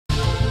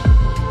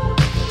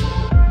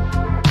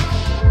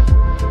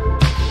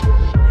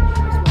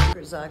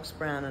is Maggie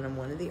Brown, and I'm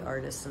one of the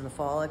artists in the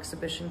fall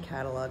exhibition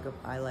catalog of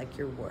I Like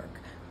Your Work.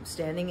 I'm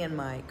standing in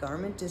my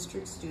Garment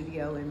District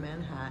studio in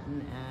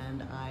Manhattan,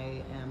 and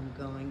I am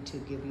going to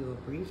give you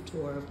a brief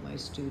tour of my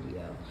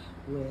studio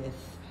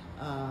with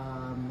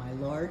my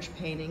large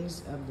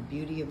paintings of the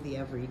beauty of the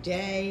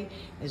everyday,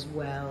 as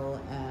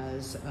well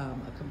as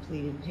a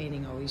completed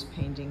painting, always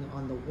painting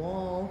on the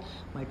wall,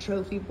 my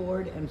trophy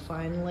board, and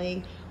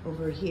finally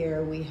over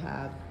here we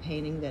have a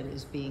painting that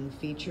is being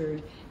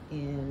featured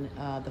in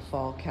the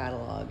fall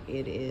catalog.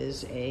 It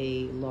is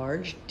a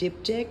large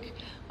diptych,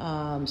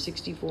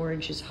 64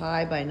 inches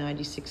high by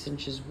 96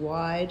 inches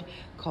wide,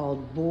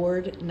 called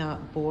Bored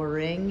Not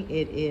Boring.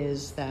 It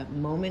is that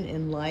moment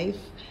in life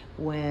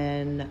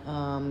when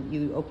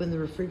you open the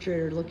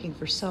refrigerator looking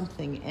for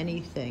something,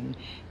 anything,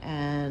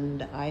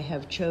 and I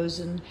have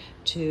chosen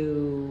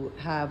to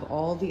have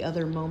all the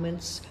other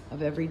moments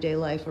of everyday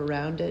life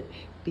around it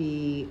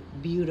be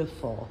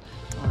beautiful.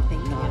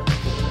 Thank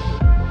you.